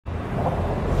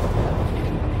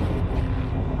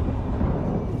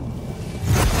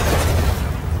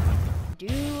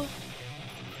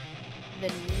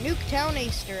Nuketown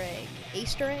Easter egg.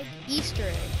 Easter egg? Easter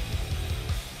egg.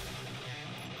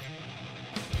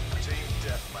 Team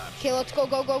deathmatch. Okay, let's go,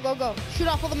 go, go, go, go. Shoot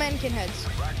off all the mannequin heads.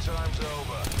 Rack time's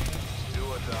over. Do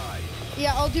or die.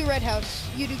 Yeah, I'll do red house.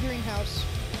 You do green house.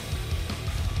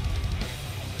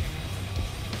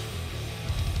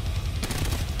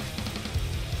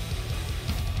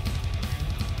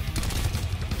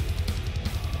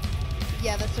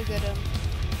 Yeah, that's a good one.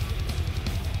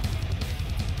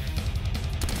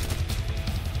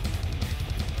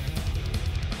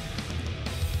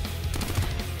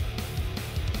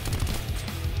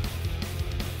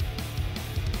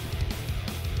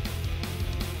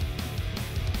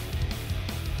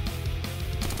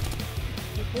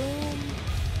 Boom.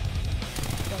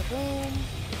 Bada boom.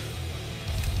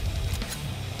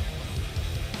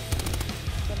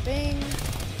 Bada bing.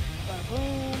 Bada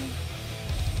boom.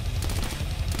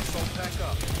 So pack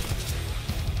up.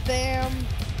 Bam.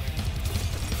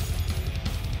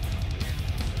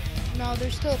 No,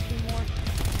 there's still a few more.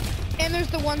 And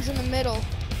there's the ones in the middle.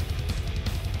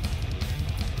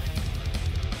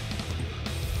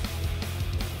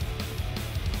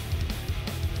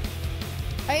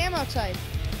 I am outside.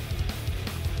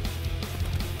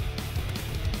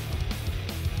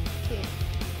 Okay.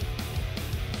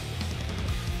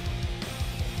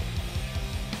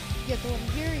 Get the one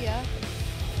here, yeah.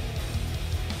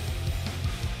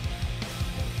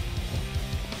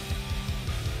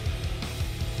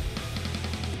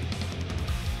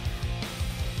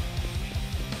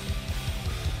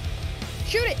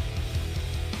 Shoot it!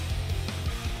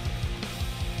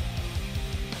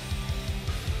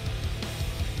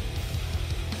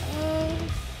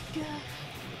 God.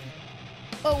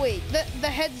 Oh wait, the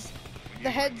head's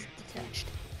detached.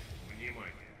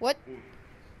 What?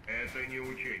 Это не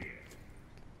учение.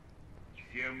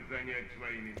 Всем занять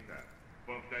свои места.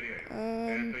 Повторяю,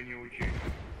 это не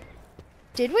учение.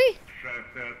 Did we?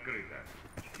 Шахта открыта.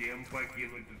 Всем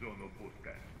покинуть зону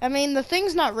пуска. I mean, the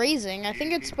thing's not raising. I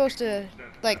think it's supposed to,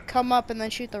 like, come up and then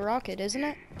shoot the rocket, isn't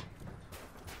it?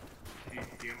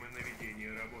 Системы наведения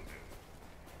работают.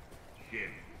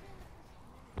 7.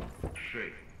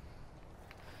 6.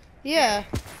 Yeah.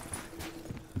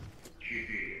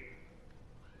 4.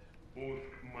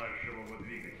 Пуск маршевого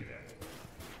двигателя.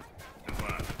 2.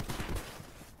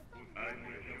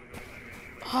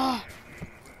 Ah.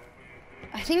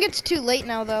 I think it's too late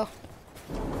now, though.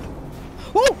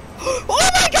 Oh! Oh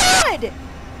my God!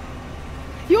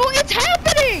 Yo, it's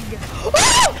happening!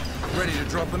 Oh! Ready to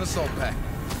drop an assault pack.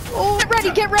 Oh, get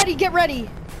ready, get ready, get ready!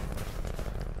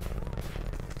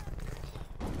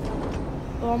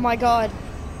 Oh my God.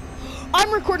 I'm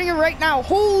recording it right now.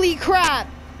 Holy crap!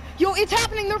 Yo, it's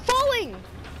happening, they're falling!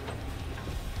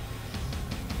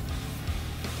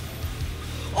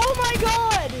 Oh my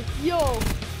God! Yo.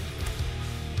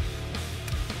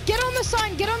 Get on the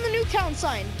sign, get on the Nuketown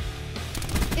sign.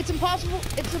 It's impossible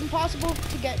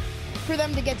to get, for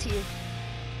them to get to you.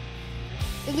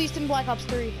 At least in Black Ops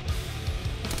 3.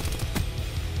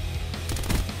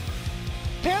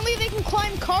 Apparently they can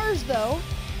climb cars though.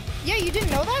 Yeah, you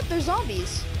didn't know that? They're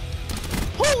zombies.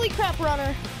 Holy crap,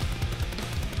 runner.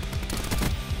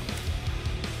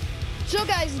 So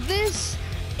guys, this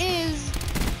is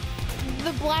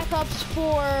the Black Ops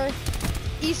 4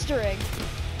 Easter egg.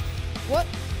 What?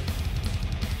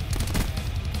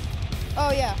 Oh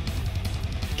yeah.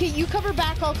 Okay, you cover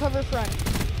back, I'll cover front.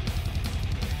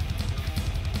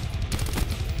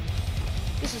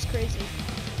 This is crazy.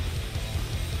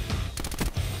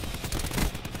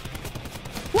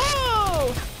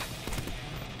 Whoa!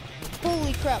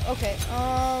 Holy crap. Okay.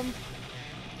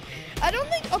 I don't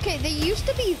think, okay, they used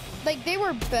to be, like, they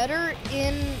were better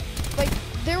in, like,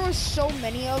 there was so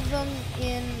many of them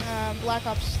in Black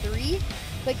Ops 3.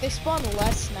 Like, they spawn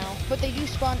less now, but they do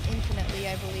spawn infinitely,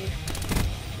 I believe.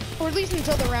 Or at least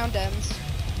until the round ends.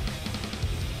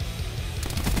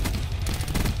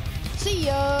 See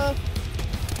ya!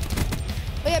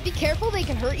 Oh yeah, be careful, they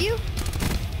can hurt you.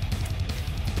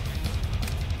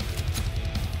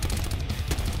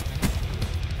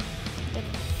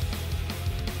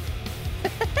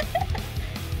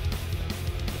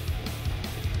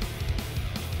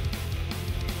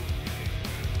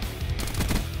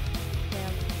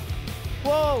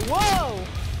 Whoa, whoa!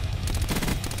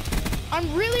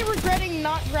 I'm really regretting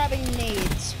not grabbing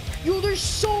nades. Yo, there's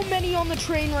so many on the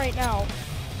train right now.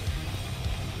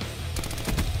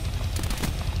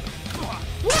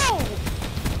 Whoa!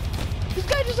 This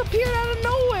guy just appeared out of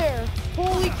nowhere.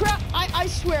 Holy crap. I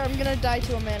swear I'm gonna die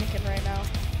to a mannequin right now.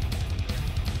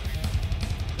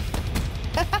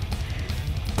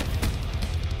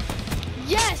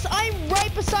 Yes, I'm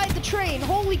right beside the train.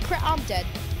 Holy crap, I'm dead.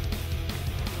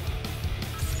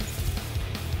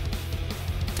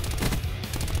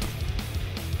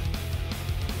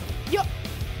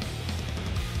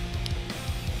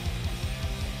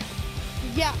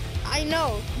 Yeah, I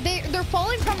know. They're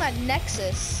falling from that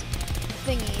Nexus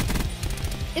thingy.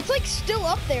 It's like still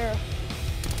up there.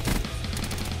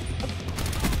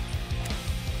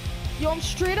 Yo, I'm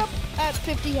straight up at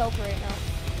 50 health right now.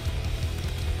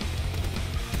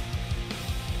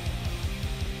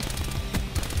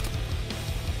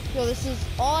 Yo, this is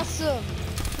awesome.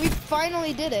 We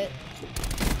finally did it.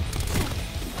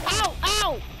 Ow,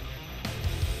 ow!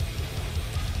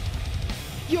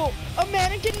 Yo, a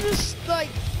mannequin just like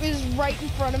is right in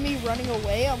front of me running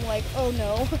away. I'm like, oh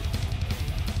no.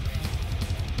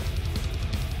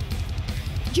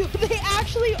 Yo, they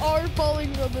actually are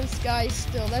falling from the sky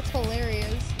still. That's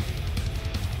hilarious.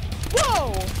 Whoa!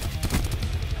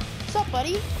 What's up,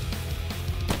 buddy?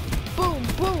 Boom,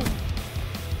 boom.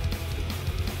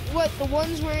 What, the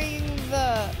ones wearing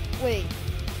the... Wait.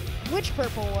 Which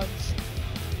purple ones?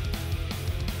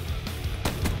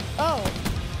 Oh.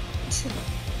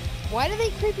 Why do they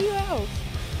creep you out?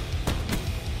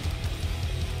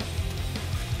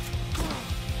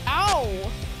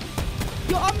 Ow!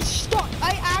 Yo, I'm stuck.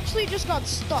 I actually just got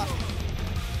stuck.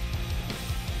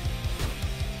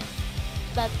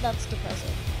 That's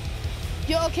depressing.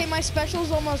 Yo, okay, my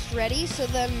special's almost ready, so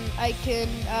then I can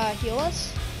heal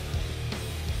us.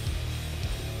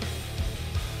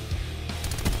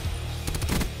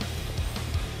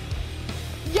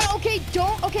 Yeah, okay,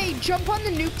 jump on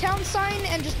the nuketown sign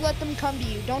and just let them come to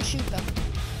you. Don't shoot them.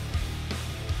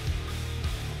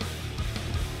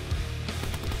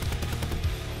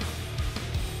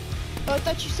 Oh, I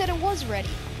thought you said it was ready.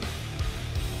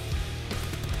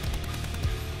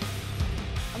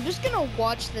 I'm just gonna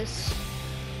watch this.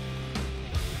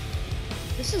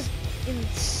 This is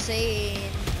insane.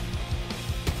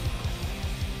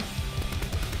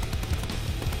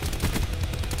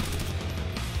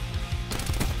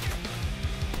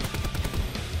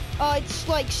 It's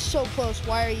like so close.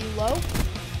 Why are you low?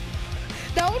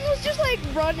 That one was just like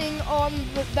running on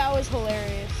the, that was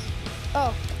hilarious.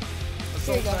 Oh.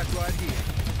 Here you go. Right here.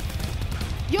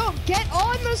 Yo, get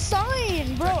on the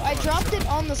sign, bro. I dropped it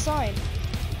on the sign.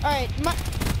 All right,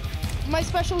 my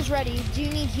special's ready. Do you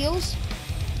need heals?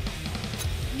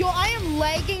 Yo, I am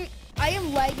lagging. I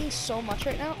am lagging so much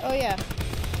right now. Oh yeah.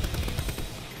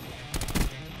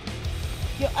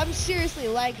 Yo, I'm seriously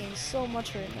lagging so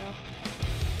much right now.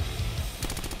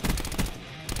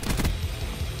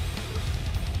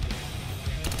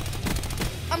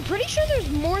 I'm pretty sure there's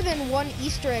more than one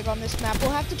Easter egg on this map.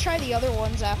 We'll have to try the other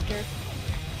ones after.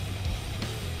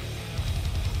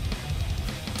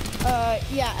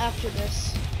 Yeah, after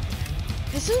this.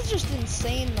 This is just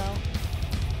insane, though.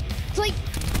 It's like,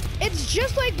 it's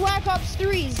just like Black Ops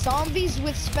 3, zombies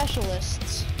with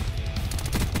specialists.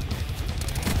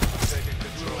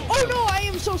 Oh no, I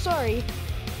am so sorry.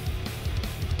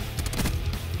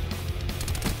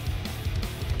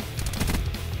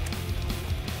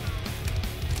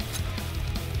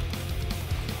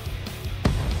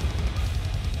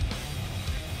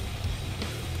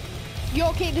 Yo,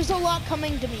 okay, there's a lot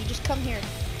coming to me. Just come here.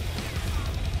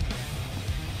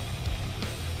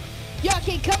 Yeah,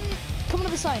 okay, come to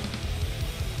the sign.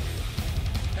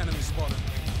 Enemy spotted.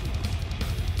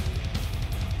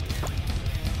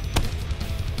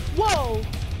 Whoa!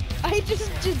 I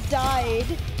just died.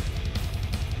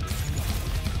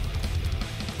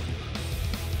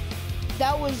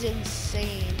 That was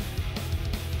insane.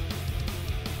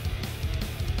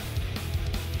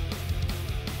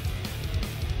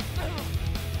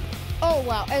 Oh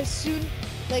wow, as soon,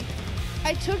 like,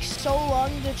 I took so long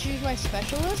to choose my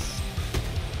specialist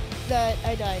that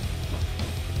I died.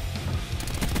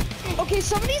 Okay,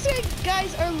 some of these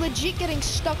guys are legit getting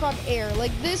stuck on air,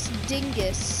 like this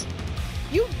dingus.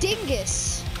 You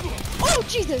dingus! Oh,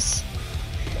 Jesus!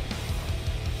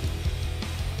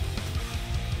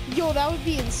 Yo, that would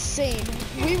be insane.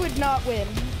 We would not win.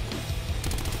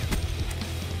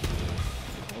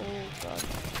 Oh, God.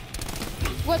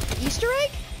 What, the Easter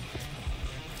egg?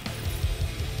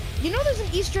 You know there's an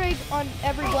Easter egg on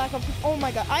every Black Ops. Oh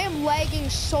my God, I am lagging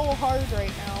so hard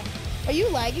right now. Are you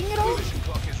lagging at all? Collision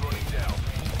clock is running down.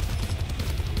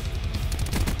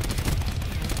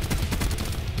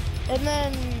 And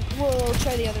then we'll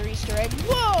try the other Easter egg.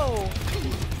 Whoa!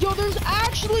 Yo, there's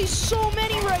actually so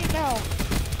many right now.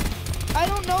 I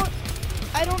don't know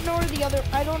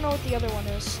what the other one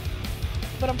is.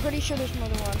 But I'm pretty sure there's more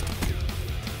than one.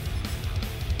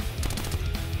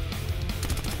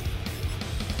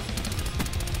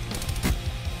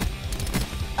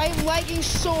 I'm lagging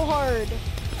so hard.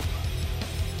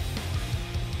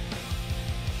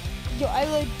 Yo,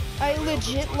 I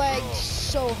legit lagged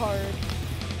so hard.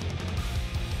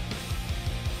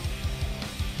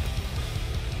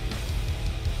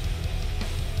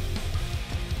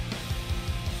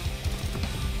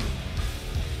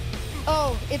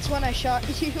 Oh, it's when I shot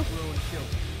you.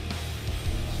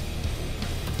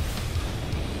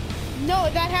 No,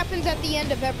 that happens at the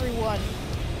end of every one.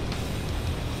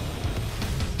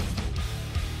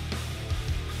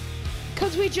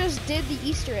 Cause we just did the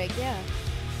Easter egg, yeah.